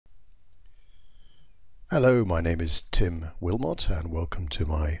Hello, my name is Tim Wilmot and welcome to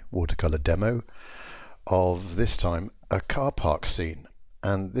my watercolor demo of this time a car park scene.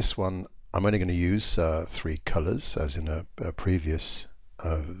 And this one I'm only going to use three colors as in a previous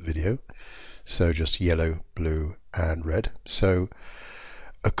video. So just yellow, blue and red. So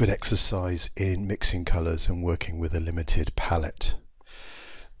a good exercise in mixing colors and working with a limited palette.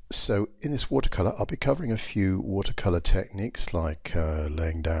 So in this watercolor I'll be covering a few watercolor techniques like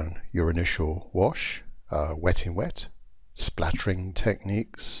laying down your initial wash, wet in wet, splattering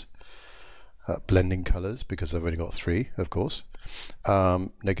techniques, blending colors because I've only got three, of course,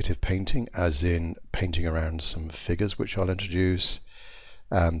 negative painting as in painting around some figures which I'll introduce,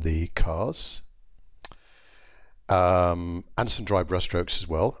 and the cars, and some dry brush strokes as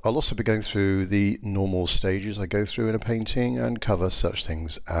well. I'll also be going through the normal stages I go through in a painting and cover such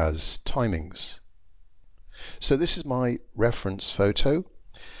things as timings. So this is my reference photo,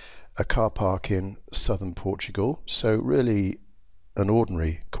 a car park in southern Portugal. So really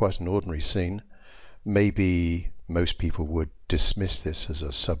quite an ordinary scene. Maybe most people would dismiss this as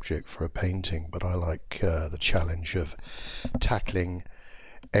a subject for a painting, but I like the challenge of tackling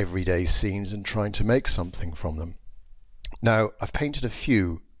everyday scenes and trying to make something from them. Now, I've painted a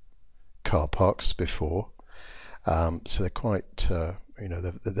few car parks before, so they're quite,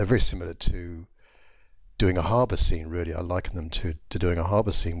 they're very similar to doing a harbour scene. Really, I liken them to doing a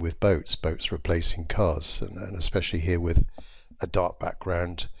harbour scene with boats replacing cars, and especially here with a dark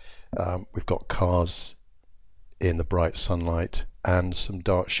background, we've got cars in the bright sunlight and some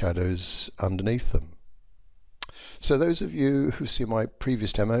dark shadows underneath them. So those of you who see my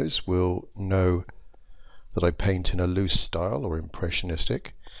previous demos will know that I paint in a loose style or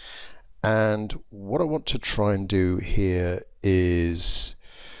impressionistic, and what I want to try and do here is,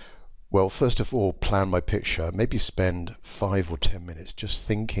 well, first of all, plan my picture, maybe spend 5 or 10 minutes just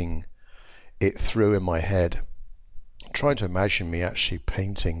thinking it through in my head, trying to imagine me actually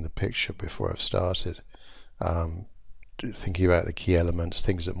painting the picture before I've started, thinking about the key elements,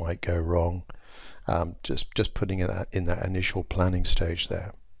 things that might go wrong, just putting it in that initial planning stage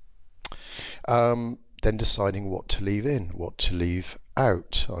there. Then deciding what to leave in, what to leave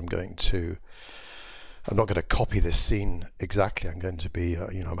out. I'm not going to copy this scene exactly. I'm going to be,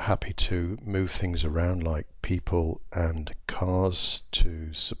 I'm happy to move things around like people and cars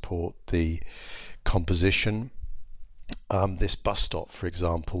to support the composition. This bus stop, for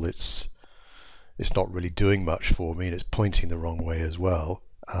example, it's not really doing much for me, and it's pointing the wrong way as well,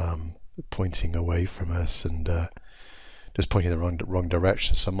 pointing away from us and just pointing in the wrong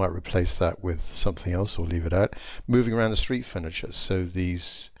direction. So I might replace that with something else or leave it out. Moving around the street furniture, so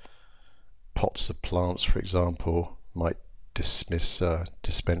these pots of plants, for example, might dispense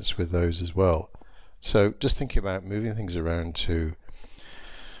with those as well. So just thinking about moving things around to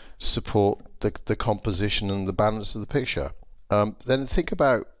support the composition and the balance of the picture. Then think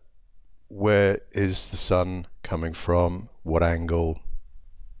about where is the sun coming from, what angle,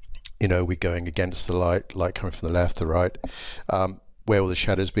 we're going against the light coming from the left, the right, where will the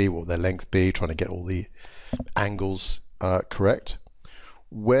shadows be, what will their length be, trying to get all the angles correct.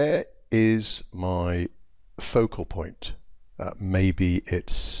 Where is my focal point? Maybe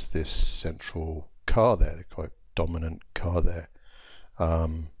it's this central car there, the quite dominant car there,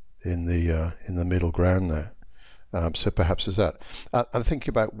 in the middle ground there. So perhaps there's that. I'm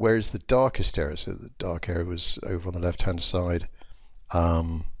thinking about where is the darkest area. So the dark area was over on the left-hand side,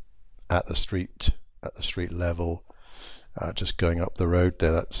 at the street level, just going up the road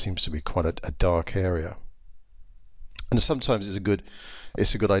there. That seems to be quite a dark area. And sometimes it's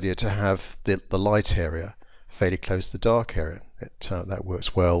a good idea to have the light area fairly close to the dark area. That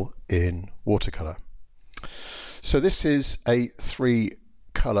works well in watercolor. So this is a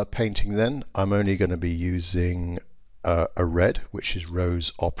 3-color painting then. I'm only going to be using a red, which is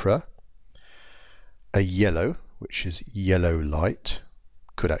rose opera, a yellow, which is yellow light,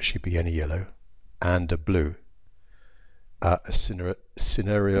 could actually be any yellow, and a blue, a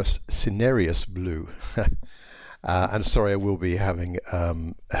cinereous blue. And sorry, I will be having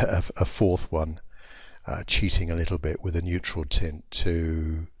a fourth one, cheating a little bit with a neutral tint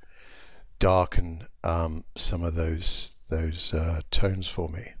to darken some of those tones for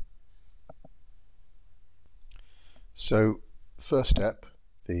me. So first step,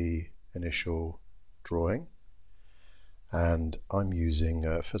 the initial drawing, and I'm using,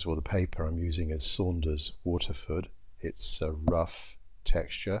 first of all, the paper I'm using is Saunders Waterford. It's a rough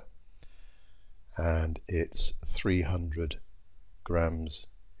texture and it's 300 grams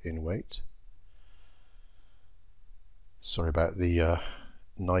in weight. Sorry about the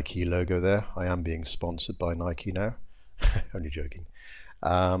Nike logo there. I am being sponsored by Nike now. Only joking.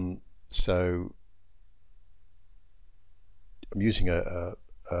 So I'm using a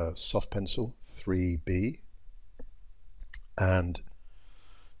soft pencil 3B, and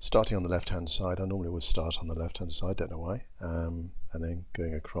starting on the left hand side. I normally always start on the left hand side, don't know why, and then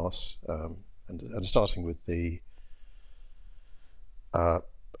going across, and starting with the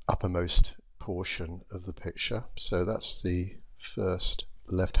uppermost portion of the picture. So that's the first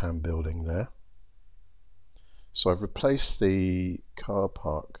left hand building there. So I've replaced the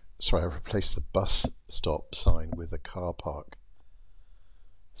I've replaced the bus stop sign with a car park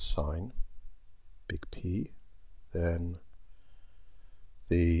sign, big P. Then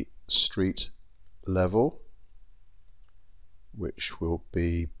the street level, which will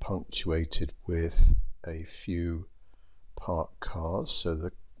be punctuated with a few parked cars. So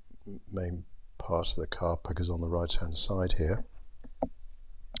the main part of the car park is on the right hand side here.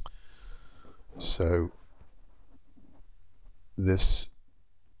 So this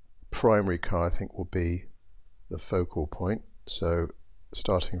primary car, I think, will be the focal point. So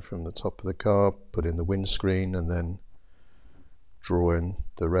starting from the top of the car, put in the windscreen, and then draw in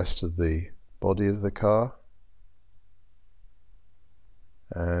the rest of the body of the car.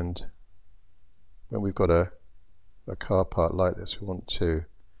 And when we've got a car park like this, we want to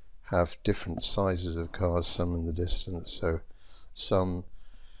have different sizes of cars, some in the distance, so some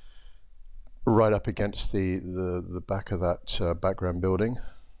right up against the back of that background building,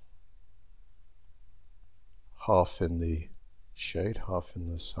 half in the shade, half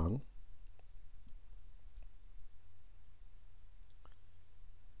in the sun.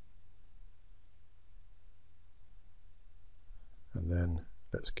 And then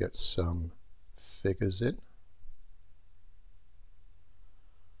let's get some figures in.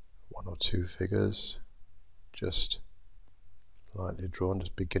 One or two figures, just lightly drawn,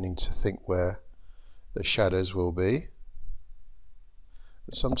 just beginning to think where the shadows will be.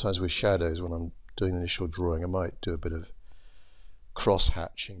 But sometimes with shadows, when I'm doing the initial drawing, I might do a bit of cross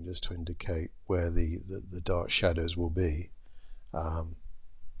hatching just to indicate where the dark shadows will be. And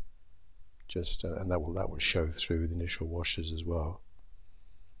that will show through the initial washes as well.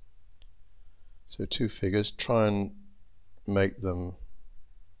 So two figures, try and make them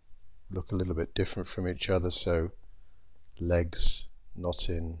look a little bit different from each other, so legs not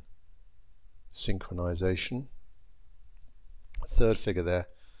in synchronization. Third figure there,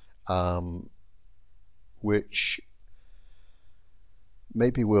 which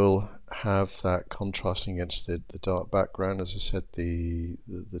maybe will have that contrasting against the dark background. As I said, the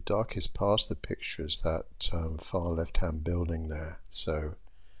darkest part of the picture is that far left hand building there, so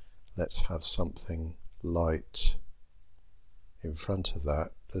let's have something light in front of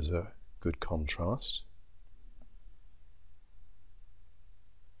that as a good contrast.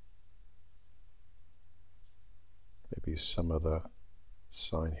 Maybe some other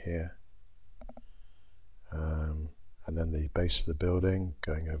sign here, and then the base of the building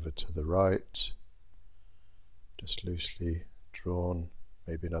going over to the right, just loosely drawn.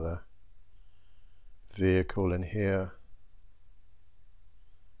 Maybe another vehicle in here.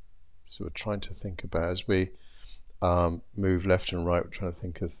 So we're trying to think about, as we move left and right, we're trying to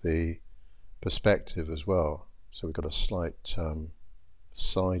think of the perspective as well. So we've got a slight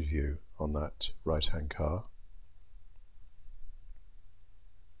side view on that right hand car.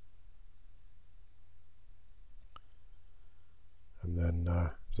 And then,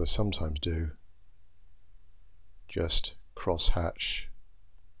 as I sometimes do, just cross hatch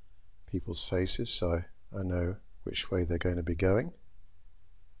people's faces so I know which way they're going to be going.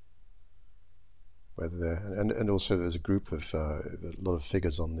 Whether they're, and also there's a group of a lot of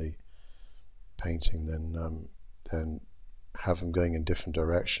figures on the painting, then have them going in different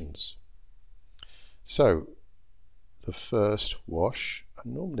directions. So the first wash, I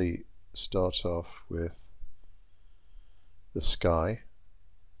normally start off with the sky.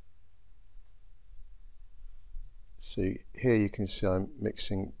 So here you can see I'm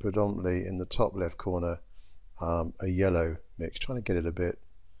mixing predominantly in the top left corner a yellow mix, trying to get it a bit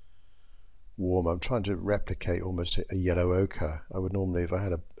warm. I'm trying to replicate almost a yellow ochre. I would normally, if I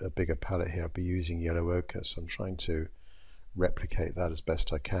had a bigger palette here, I'd be using yellow ochre, so I'm trying to replicate that as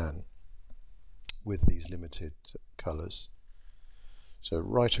best I can with these limited colours. So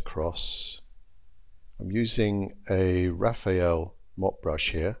right across, I'm using a Raphael mop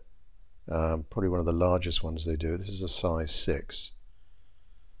brush here, probably one of the largest ones they do. This is a size 6.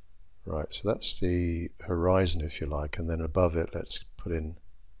 Right, so that's the horizon, if you like, and then above it let's put in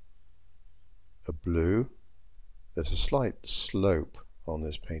a blue. There's a slight slope on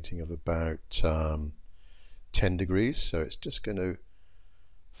this painting of about 10 degrees, so it's just going to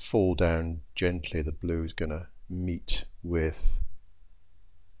fall down gently. The blue is going to meet with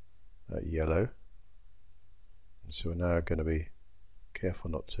that yellow. So we're now going to be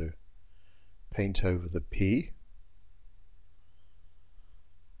careful not to paint over the P.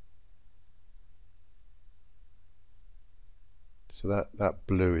 So that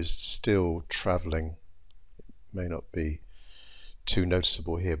blue is still travelling. It may not be too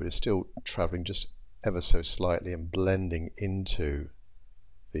noticeable here, but it's still travelling just ever so slightly and blending into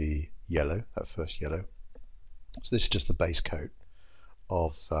the yellow, that first yellow. So this is just the base coat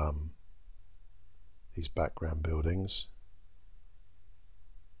of these background buildings.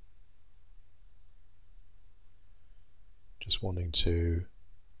 Just wanting to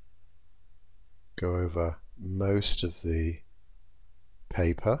go over most of the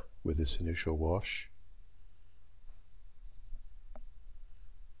paper with this initial wash,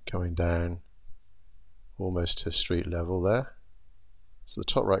 going down almost to street level there. So the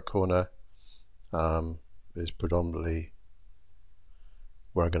top right corner is predominantly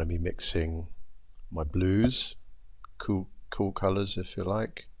where I'm going to be mixing my blues, cool colours if you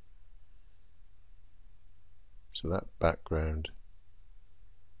like. So that background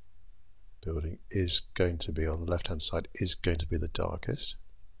building is going to be on the left hand side, is going to be the darkest.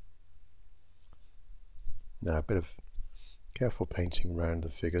 Now a bit of careful painting around the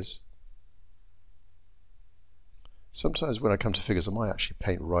figures. Sometimes when I come to figures I might actually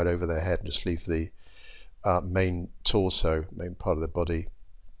paint right over their head and just leave the main torso, main part of the body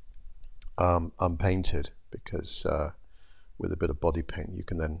unpainted, because with a bit of body paint you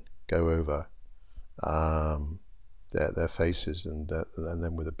can then go over their faces, and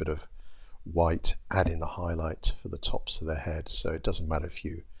then with a bit of white add in the highlight for the tops of their heads. So it doesn't matter if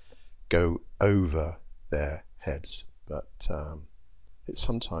you go over their heads, but it's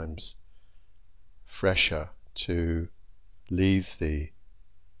sometimes fresher to leave the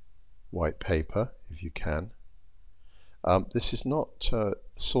white paper if you can. This is not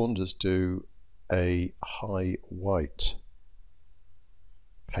Saunders do a high white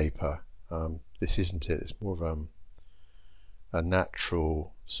paper. This isn't it. It's more of a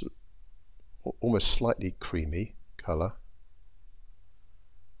natural, sort of, almost slightly creamy colour,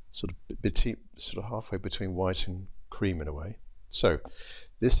 sort of halfway between white and cream in a way. So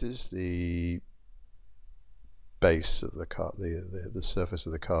this is the base of the car, the surface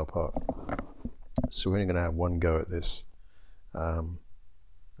of the car park. So we're only going to have one go at this. And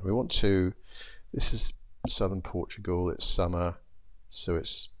we want to. This is southern Portugal. It's summer, so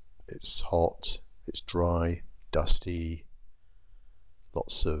it's hot, it's dry, dusty,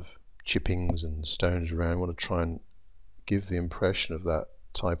 lots of chippings and stones around. I want to try and give the impression of that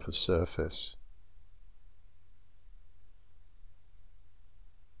type of surface.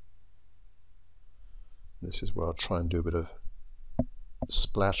 This is where I'll try and do a bit of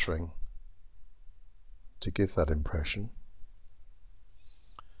splattering to give that impression.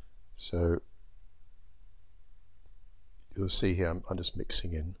 So you'll see here I'm just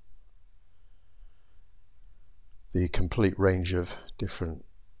mixing in the complete range of different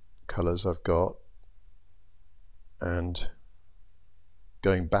colours I've got, and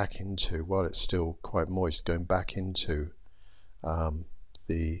going back into, while it's still quite moist, going back into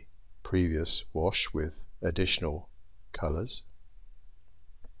the previous wash with additional colours.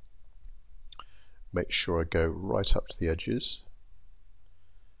 Make sure I go right up to the edges.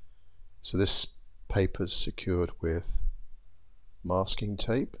 So this paper's secured with masking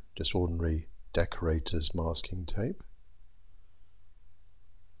tape, just ordinary decorator's masking tape.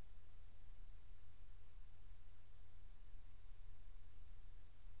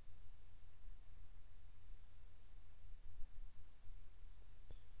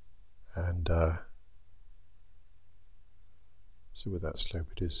 And so with that slope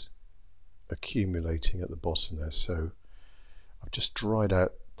it is accumulating at the bottom there. So I've just dried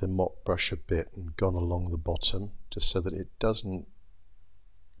out the mop brush a bit and gone along the bottom, just so that it doesn't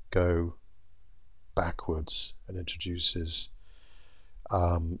go backwards and introduces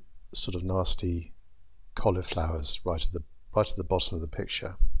sort of nasty cauliflowers right at the bottom of the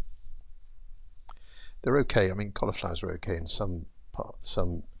picture. They're okay. I mean, cauliflowers are okay in some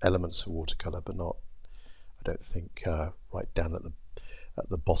elements of watercolour, but not, I don't think, right down at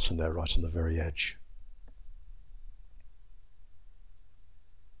the bottom there, right on the very edge.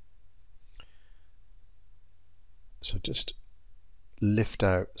 So just lift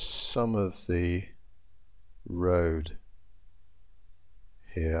out some of the road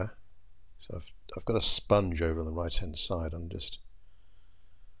here. So I've got a sponge over on the right hand side. I'm just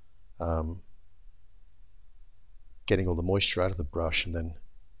getting all the moisture out of the brush and then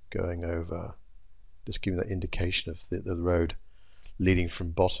going over, just giving that indication of the road leading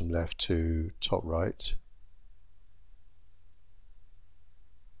from bottom left to top right.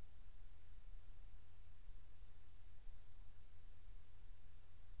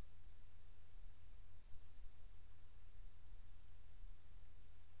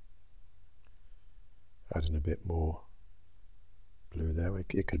 Adding a bit more blue there. It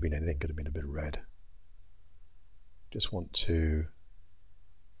could have been anything, could have been a bit of red. Just want to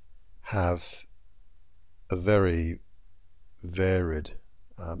have a very varied,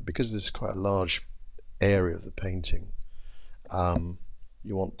 because this is quite a large area of the painting,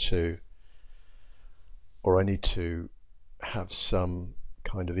 you want to, or I need to have some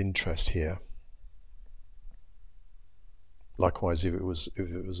kind of interest here. Likewise, if it was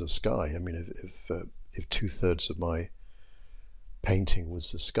a sky, I mean, if 2/3 of my painting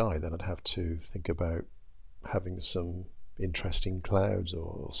was the sky, then I'd have to think about having some interesting clouds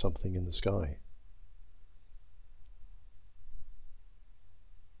or something in the sky.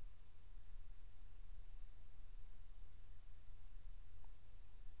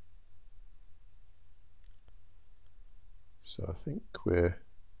 So I think we're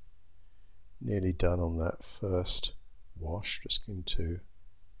nearly done on that first wash. Just going to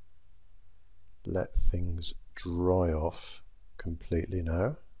let things dry off completely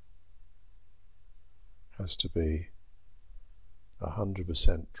now. Has to be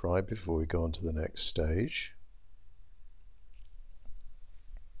 100% dry before we go on to the next stage.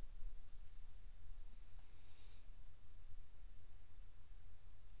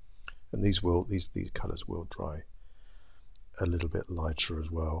 And these colours will dry a little bit lighter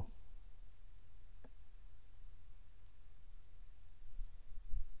as well.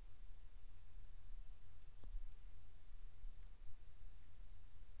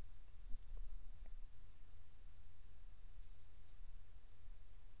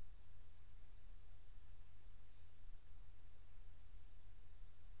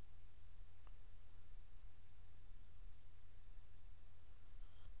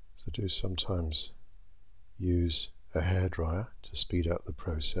 So I do sometimes use a hairdryer to speed up the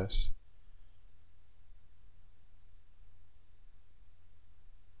process.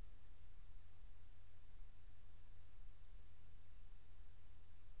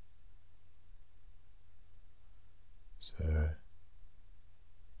 So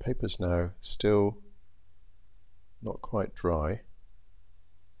paper's now still not quite dry,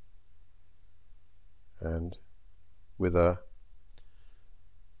 and with a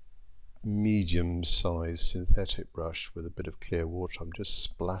medium-sized synthetic brush with a bit of clear water, I'm just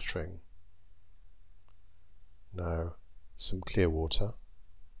splattering now some clear water.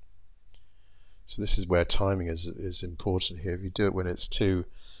 So this is where timing is important here. If you do it when it's too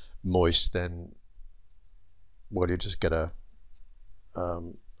moist, then well, you just get a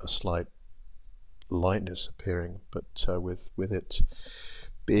slight lightness appearing, but with it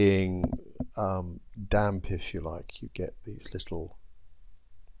being damp, if you like, you get these little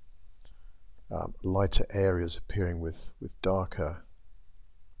lighter areas appearing with darker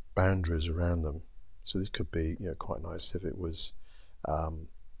boundaries around them. So this could be, you know, quite nice if it was an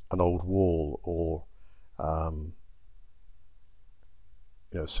old wall, or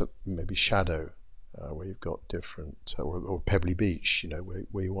you know, so maybe shadow, where you've got different, or pebbly beach, you know,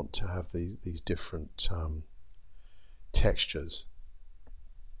 where you want to have these different textures.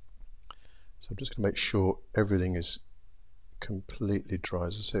 So I'm just going to make sure everything is completely dry.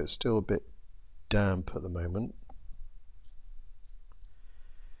 As I say, it's still a bit damp at the moment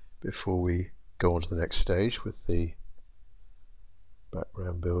before we go on to the next stage with the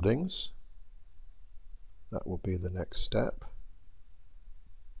background buildings. That will be the next step.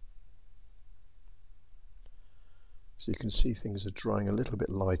 So you can see things are drying a little bit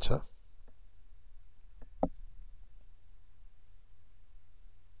lighter.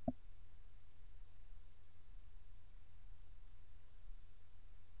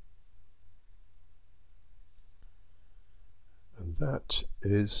 And that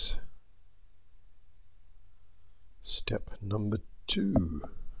is step number 2.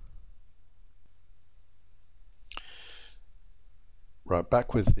 Right,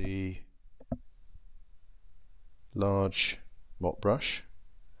 back with the large mop brush,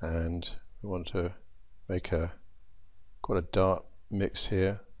 and we want to make quite a dark mix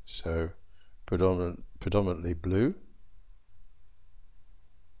here, so predominantly blue.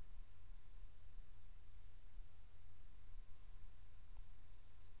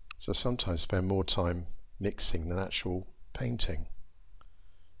 So sometimes spend more time mixing than actual painting,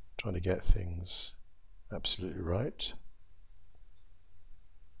 trying to get things absolutely right.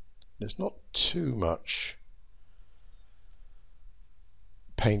 There's not too much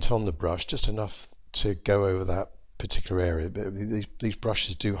paint on the brush, just enough to go over that particular area. But these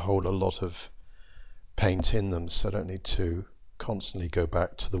brushes do hold a lot of paint in them, so I don't need to constantly go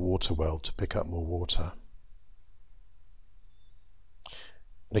back to the water well to pick up more water.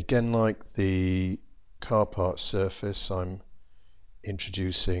 And again, like the car part surface, I'm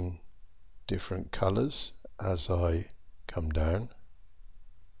introducing different colours as I come down.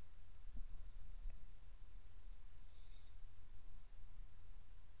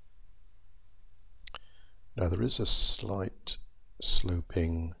 Now there is a slight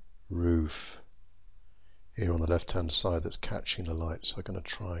sloping roof here on the left hand side that's catching the light, so I'm going to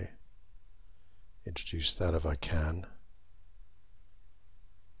try introduce that if I can.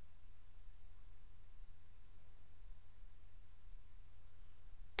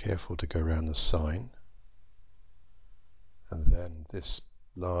 Careful to go around the sign, and then this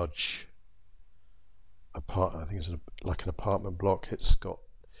large I think it's like an apartment block. It's got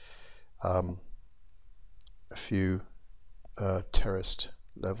a few terraced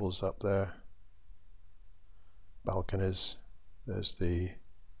levels up there, balconies. There's the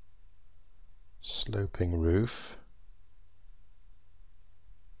sloping roof.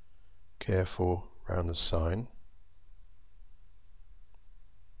 Careful around the sign.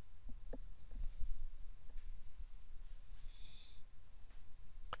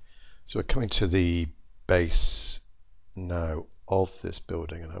 So we're coming to the base now of this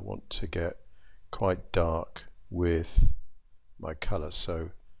building, and I want to get quite dark with my colour, so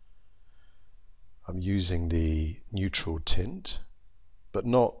I'm using the neutral tint, but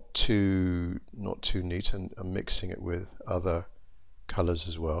not too neat, and I'm mixing it with other colours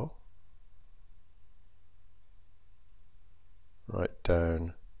as well, right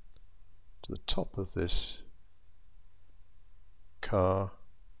down to the top of this car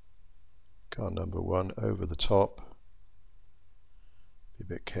number 1, over the top. Be a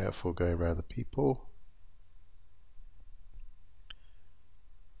bit careful going around the people.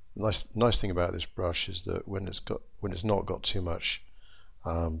 Nice thing about this brush is that when it's not got too much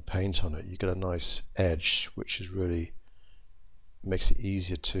paint on it, you get a nice edge, which is really makes it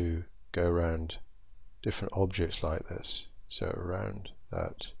easier to go around different objects like this. So around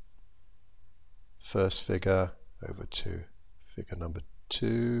that first figure, over to figure number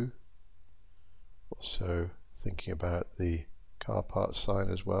 2. Also thinking about the car park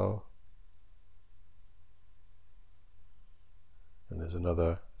sign as well. And there's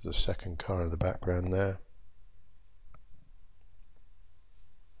a second car in the background there.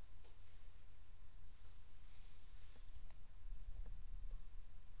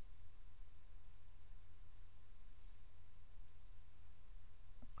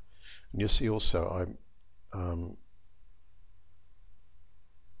 And you'll see also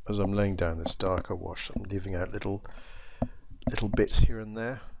as I'm laying down this darker wash, I'm leaving out little bits here and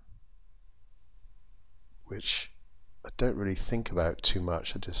there, which I don't really think about too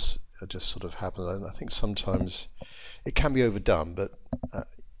much. It just sort of happens. And I think sometimes it can be overdone, but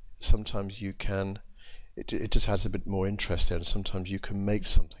sometimes you can. It just adds a bit more interest there, and sometimes you can make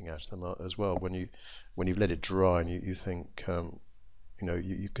something out of them as well when you've let it dry and you think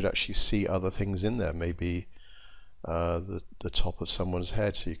you could actually see other things in there. Maybe the top of someone's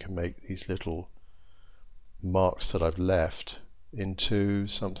head, so you can make these little marks that I've left into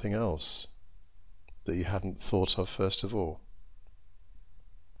something else that you hadn't thought of first of all.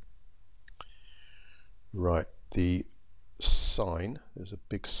 Right, the sign, there's a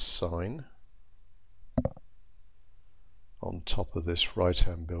big sign on top of this right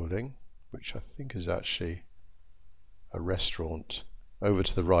hand building, which I think is actually a restaurant. Over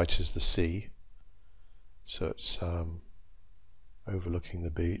to the right is the sea, so it's overlooking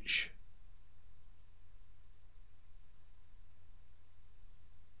the beach.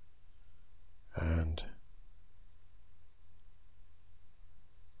 And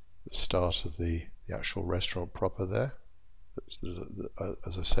the start of the actual restaurant proper there.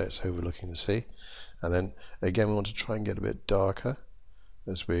 As I say, it's overlooking the sea. And then again, we want to try and get a bit darker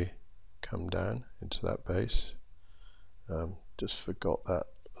as we come down into that base. Just forgot that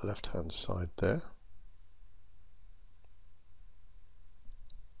left hand side there.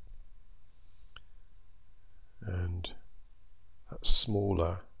 And that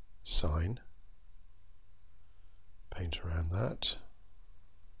smaller sign, paint around that.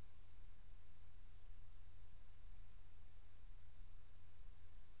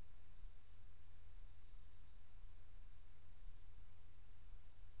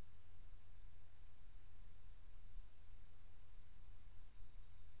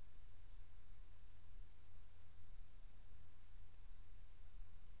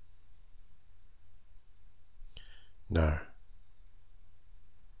 Now,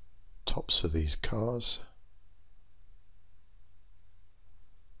 tops of these cars,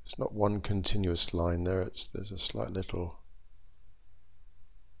 it's not one continuous line there, there's a slight little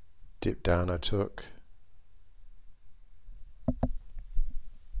dip down I took.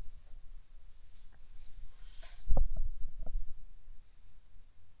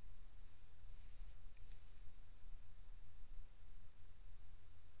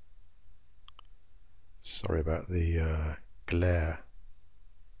 Sorry about the glare.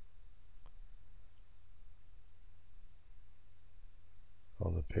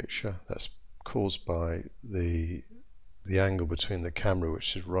 On the picture. That's caused by the angle between the camera,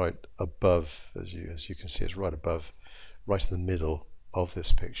 which is right above, as you can see, it's right above, right in the middle of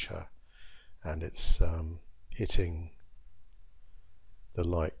this picture, and it's hitting the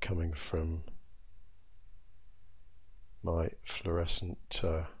light coming from my fluorescent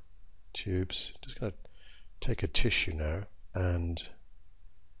tubes. Just going to take a tissue now and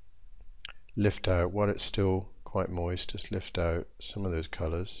lift out, while it's still quite moist, just lift out some of those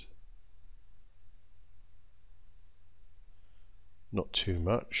colours. Not too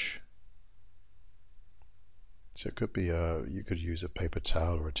much. So it could be you could use a paper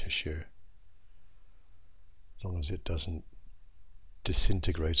towel or a tissue, as long as it doesn't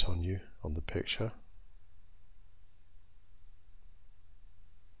disintegrate on you on the picture.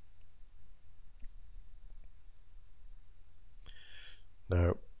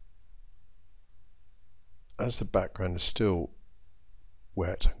 Now, as the background is still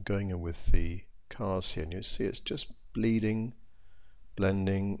wet, I'm going in with the cars here, and you see it's just bleeding,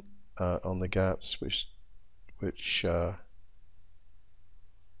 blending on the gaps, which is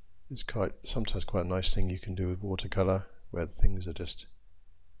sometimes quite a nice thing you can do with watercolor, where things are just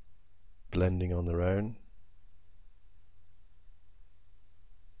blending on their own.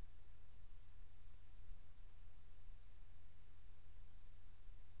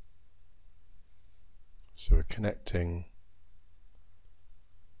 So we're connecting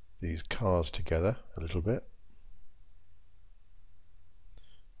these cars together a little bit.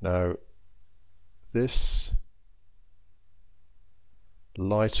 Now, this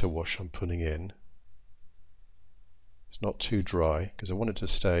lighter wash I'm putting in, it's not too dry because I want it to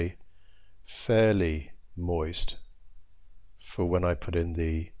stay fairly moist for when I put in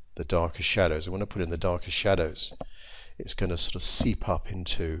the darker shadows. And when I put in the darker shadows, it's going to sort of seep up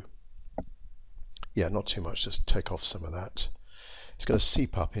into, yeah, not too much, just take off some of that. It's going to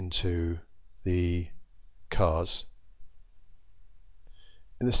seep up into the cars.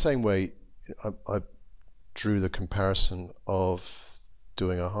 In the same way, I drew the comparison of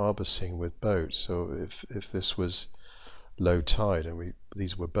doing a harbour scene with boats. So if this was low tide and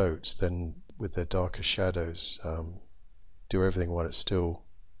these were boats, then with their darker shadows, do everything while it's still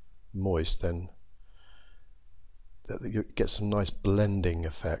moist, then you get some nice blending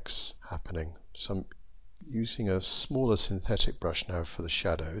effects happening. So I'm using a smaller synthetic brush now for the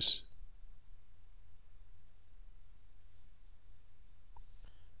shadows,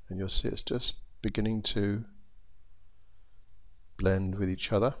 and you'll see it's just beginning to blend with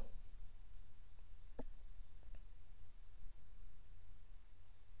each other.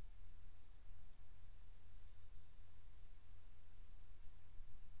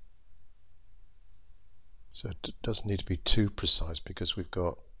 So it doesn't need to be too precise because we've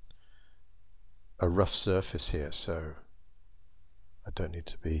got a rough surface here, so I don't need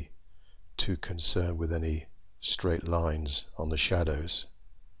to be too concerned with any straight lines on the shadows.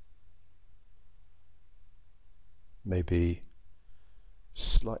 Maybe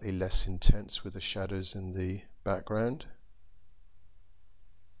slightly less intense with the shadows in the background.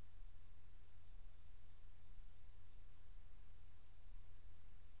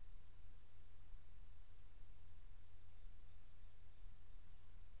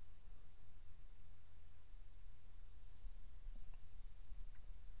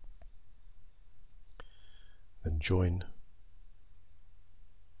 Then join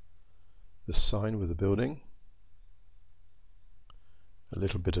the sign with the building. A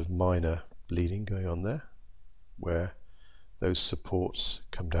little bit of minor bleeding going on there, where those supports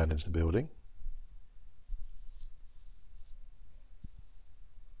come down into the building.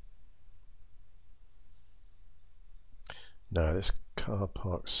 Now this car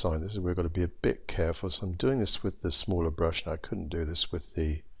park sign, this is where we've got to be a bit careful. So I'm doing this with the smaller brush, and I couldn't do this with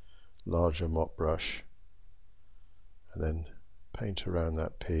the larger mop brush. And then paint around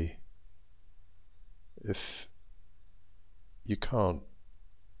that P. If you can't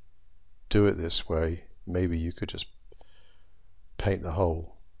do it this way, maybe you could just paint the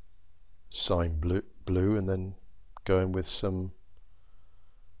whole sign blue and then go in with some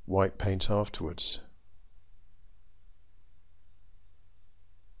white paint afterwards.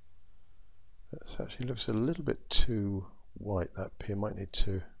 That actually looks a little bit too white, that P. I might need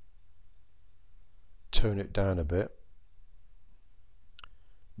to tone it down a bit,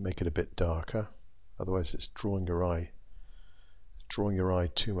 make it a bit darker, otherwise it's drawing your eye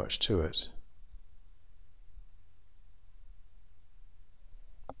too much to it.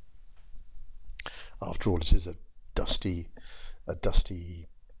 After all, it is a dusty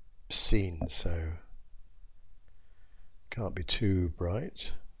scene, so Can't be too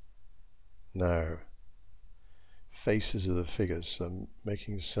bright. Now, faces of the figures. So I'm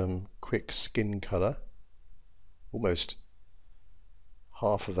making some quick skin colour. Almost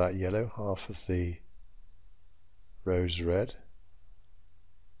half of that yellow, half of the rose red.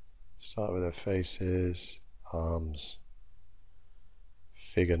 Start with their faces, arms.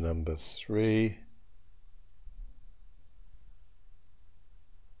 Figure number 3.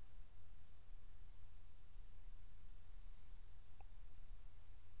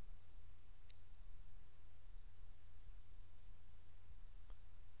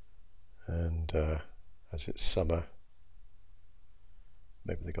 And as it's summer,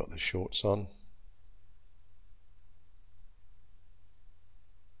 maybe they got their shorts on.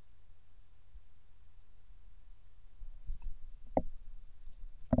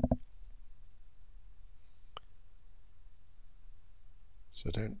 So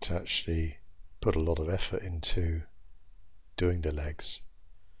don't actually put a lot of effort into doing the legs,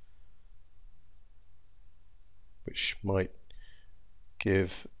 which might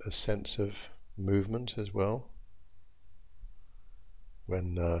give a sense of movement as well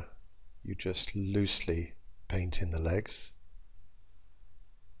when you just loosely paint in the legs.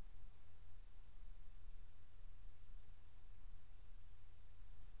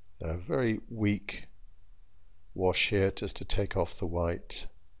 Now, a very weak wash here just to take off the white.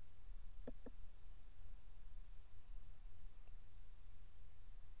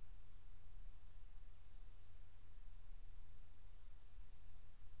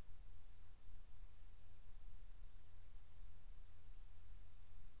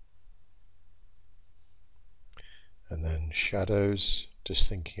 And then shadows, just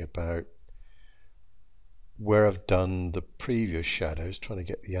thinking about where I've done the previous shadows, trying to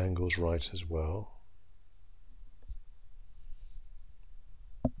get the angles right as well.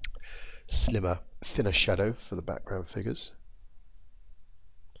 Slimmer, thinner shadow for the background figures.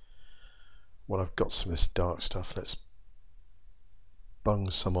 When I've got some of this dark stuff, let's bung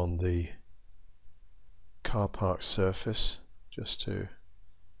some on the car park surface, just to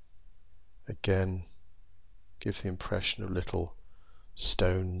again give the impression of little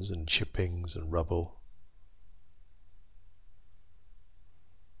stones and chippings and rubble.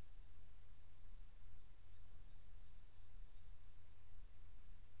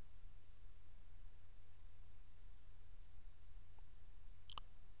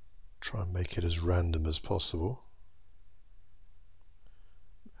 Try and make it as random as possible.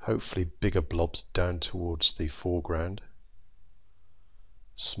 Hopefully bigger blobs down towards the foreground,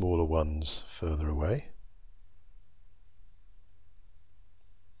 smaller ones further away.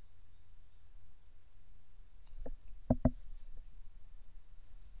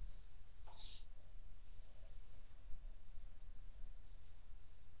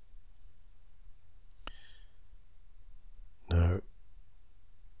 Now,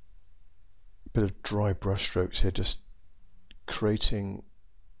 a bit of dry brush strokes here, just creating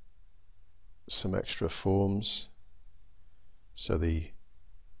some extra forms. So maybe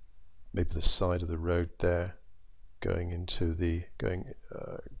the side of the road there going into the going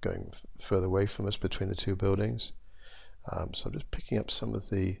further away from us between the two buildings. So I'm just picking up some of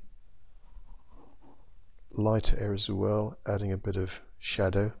the lighter areas as well, adding a bit of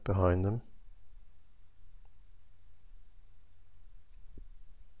shadow behind them.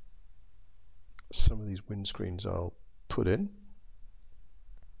 Some of these windscreens I'll put in.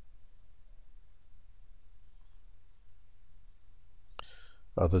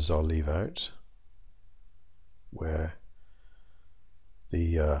 Others I'll leave out where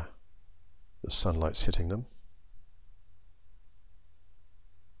the sunlight's hitting them.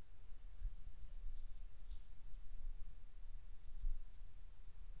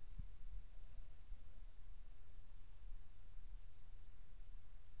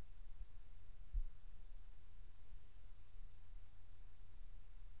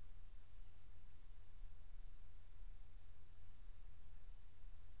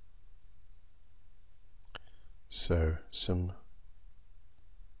 So some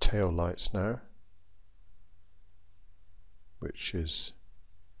tail lights now, which is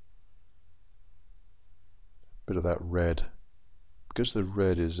a bit of that red, because the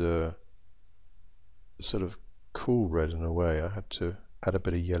red is a sort of cool red in a way. I had to add a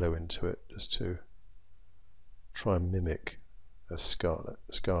bit of yellow into it just to try and mimic a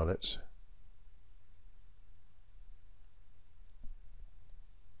scarlet.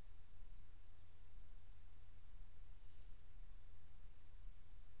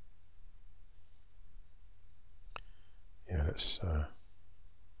 Yeah, let's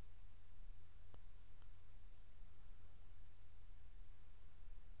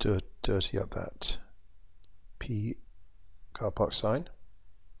dirty up that car park sign.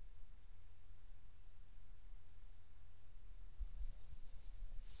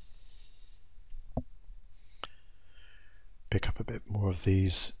 Pick up a bit more of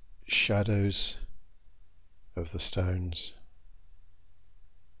these shadows of the stones.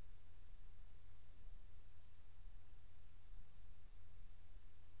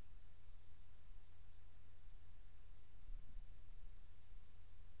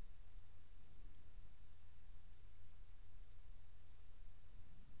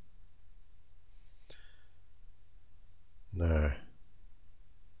 Now,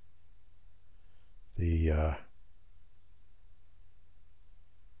 the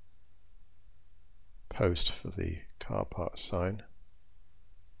post for the car park sign,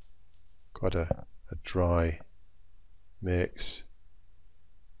 quite a dry mix,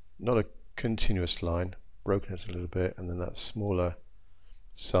 not a continuous line, broken it a little bit, and then that smaller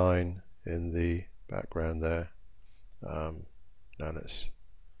sign in the background there. Now let's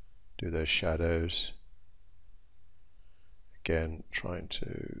do those shadows. Again, trying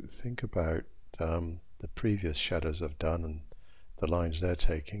to think about the previous shadows I've done and the lines they're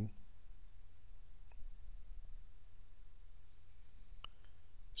taking.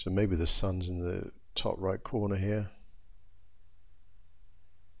 So maybe the sun's in the top right corner here.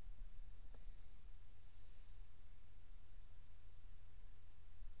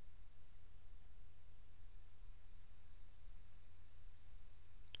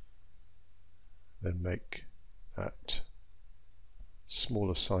 Then make that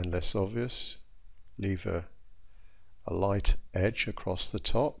smaller sign less obvious. Leave a light edge across the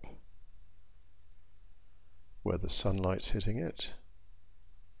top where the sunlight's hitting it.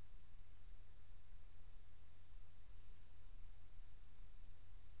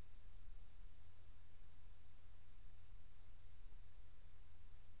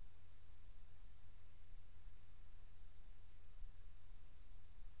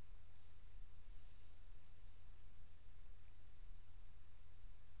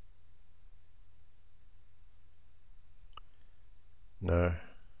 Now,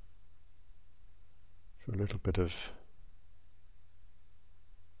 for a little bit of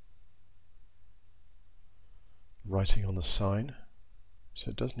writing on the sign, so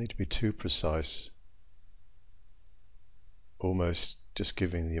it doesn't need to be too precise, almost just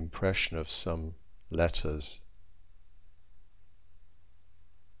giving the impression of some letters.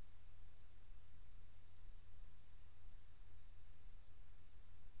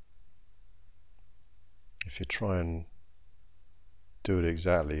 If you try and do it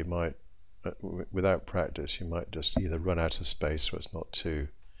exactly, you might, without practice, you might just either run out of space or it's not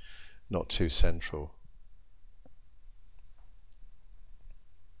too central.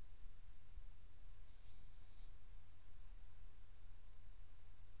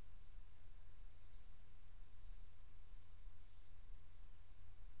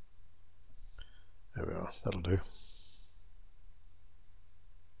 There we are, that'll do.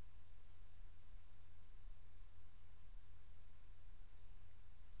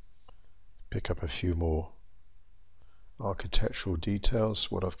 Pick up a few more architectural details.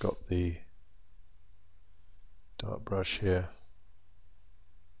 What I've got the dark brush here,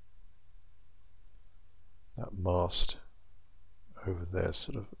 that mast over there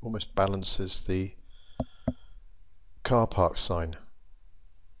sort of almost balances the car park sign.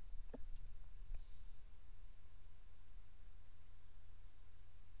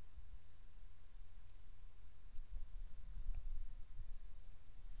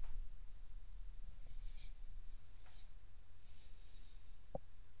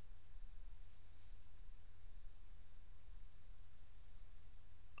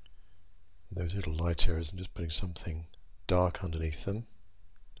 Those little light areas, and just putting something dark underneath them.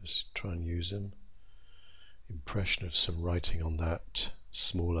 Just try and use them. Impression of some writing on that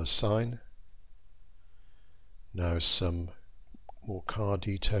smaller sign. Now some more car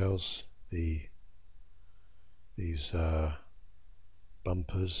details. These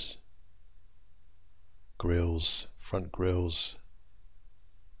bumpers, grills, front grills.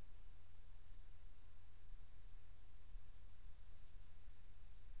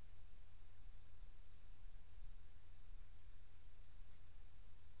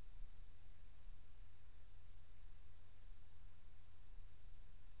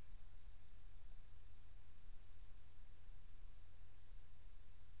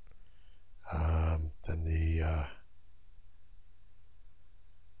 Then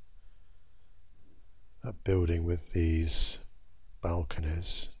that building with these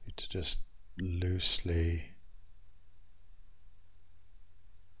balconies, need to just loosely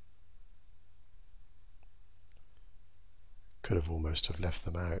could have almost have left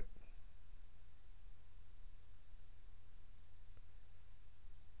them out.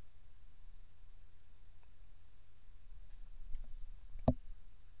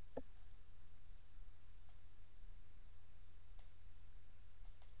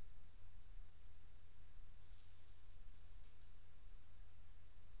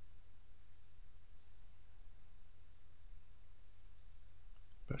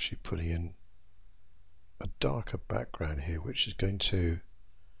 actually putting in a darker background here, which is going to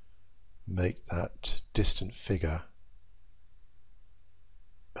make that distant figure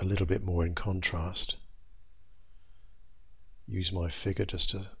a little bit more in contrast. Use my figure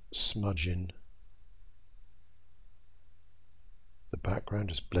just to smudge in the background,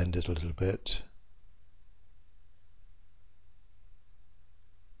 just blend it a little bit.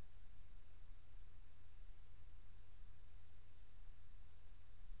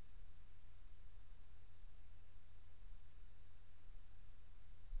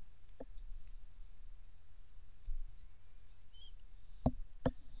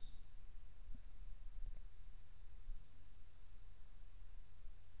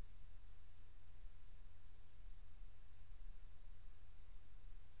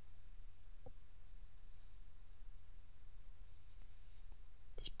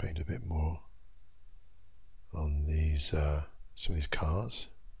 Let's paint a bit more on these some of these cars.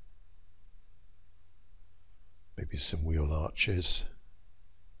 Maybe some wheel arches,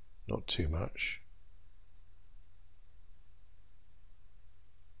 not too much.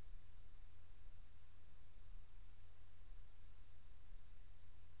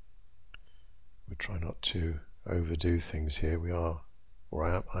 We try not to overdo things here.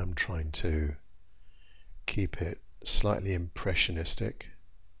 I'm trying to keep it slightly impressionistic.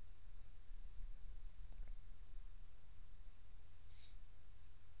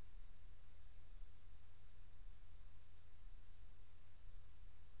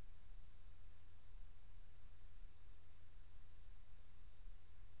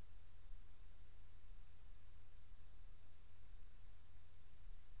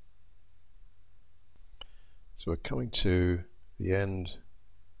 So we're coming to the end,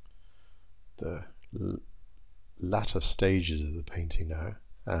 the latter stages of the painting now,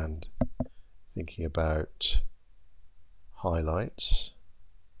 and thinking about highlights,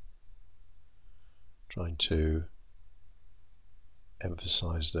 trying to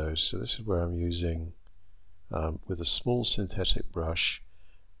emphasize those. So this is where I'm using with a small synthetic brush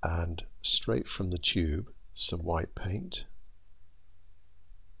and straight from the tube some white paint.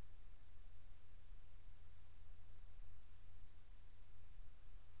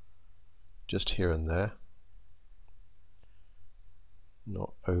 Just here and there,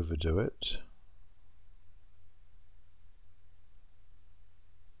 not overdo it.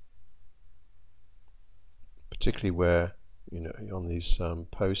 Particularly where, on these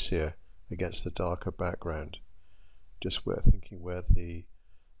posts here against the darker background, just thinking where the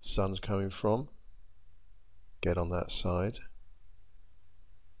sun's coming from, get on that side.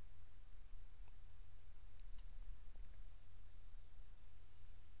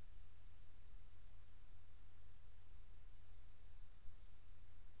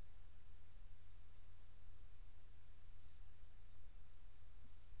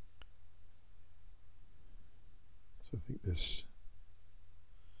 So I think this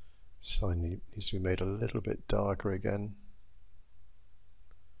sign needs to be made a little bit darker again.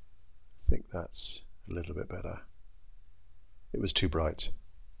 I think that's a little bit better. It was too bright.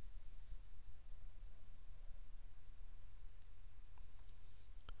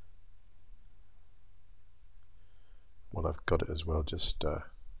 While I've got it as well, just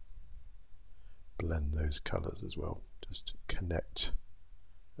blend those colours as well, just to connect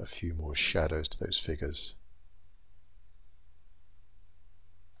a few more shadows to those figures.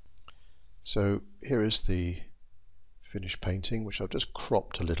 So here is the finished painting, which I've just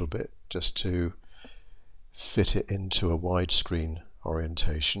cropped a little bit just to fit it into a widescreen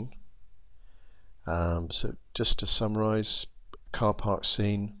orientation. So just to summarize, car park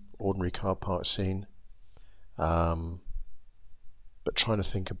scene, ordinary car park scene, but trying to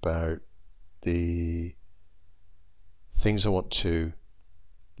think about the things I want to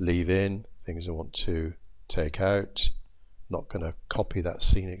leave in, things I want to take out. Not going to copy that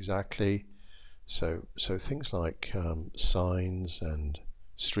scene exactly. So things like signs and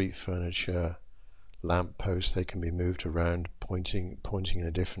street furniture, lamp posts, they can be moved around, pointing in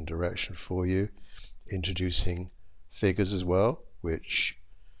a different direction for you. Introducing figures as well, which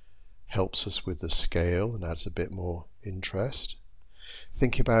helps us with the scale and adds a bit more interest.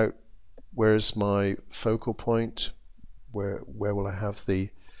 Think about where's my focal point, where will I have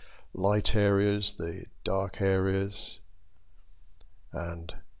the light areas, the dark areas,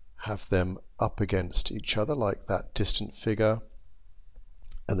 and have them up against each other like that distant figure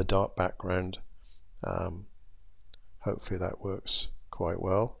and the dark background. Hopefully that works quite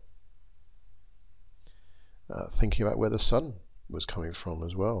well. Thinking about where the sun was coming from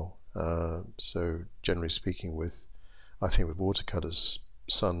as well. So generally speaking, I think with watercolors,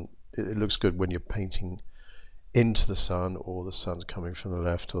 sun, it looks good when you're painting into the sun, or the sun's coming from the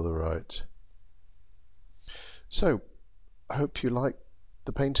left or the right. So I hope you like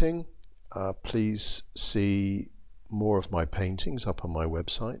the painting. Please see more of my paintings up on my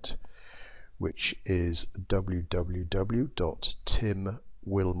website, which is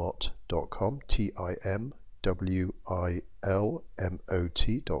www.timwilmot.com,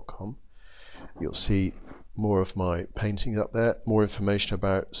 TIMWILMOT.com. You'll see more of my paintings up there, more information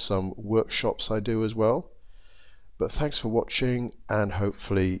about some workshops I do as well. But thanks for watching, and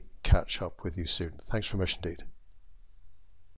hopefully catch up with you soon. Thanks very much indeed.